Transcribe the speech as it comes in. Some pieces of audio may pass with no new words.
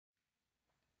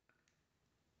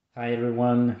Hi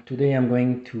everyone, today I'm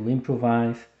going to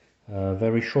improvise a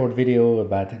very short video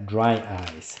about dry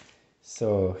ice.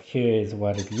 So here is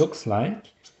what it looks like.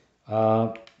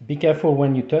 Be careful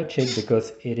when you touch it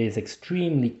because it is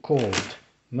extremely cold,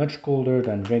 much colder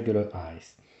than regular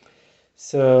ice.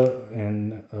 So,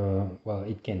 well,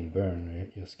 it can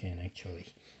burn your skin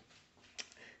actually.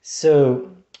 So,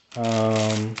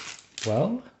 um,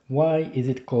 well, why is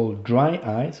it called dry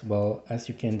ice? Well, as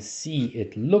you can see,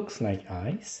 it looks like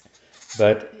ice,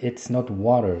 but it's not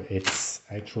water. It's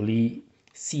actually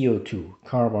CO2,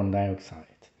 carbon dioxide.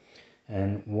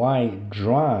 And why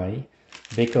dry?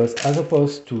 Because as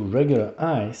opposed to regular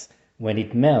ice, when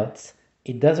it melts,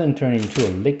 it doesn't turn into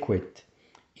a liquid.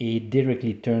 It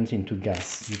directly turns into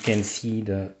gas. You can see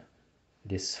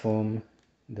this foam,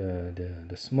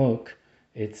 the smoke,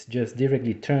 it's just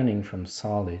directly turning from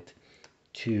solid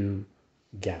to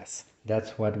gas.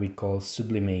 That's what we call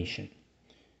sublimation.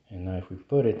 And now if we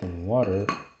put it in water,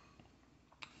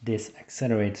 this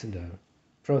accelerates the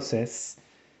process,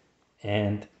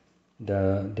 and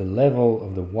the level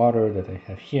of the water that I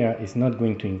have here is not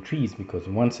going to increase because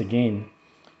once again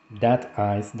that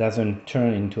ice doesn't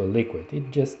turn into a liquid,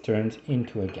 it just turns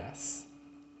into a gas.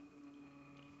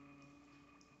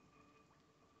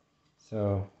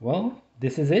 So, well,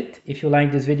 this is it. If you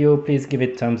like this video, please give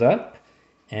it thumbs up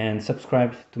and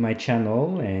subscribe to my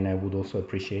channel, and I would also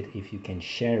appreciate if you can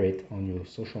share it on your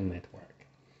social network.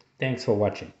 Thanks for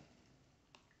watching.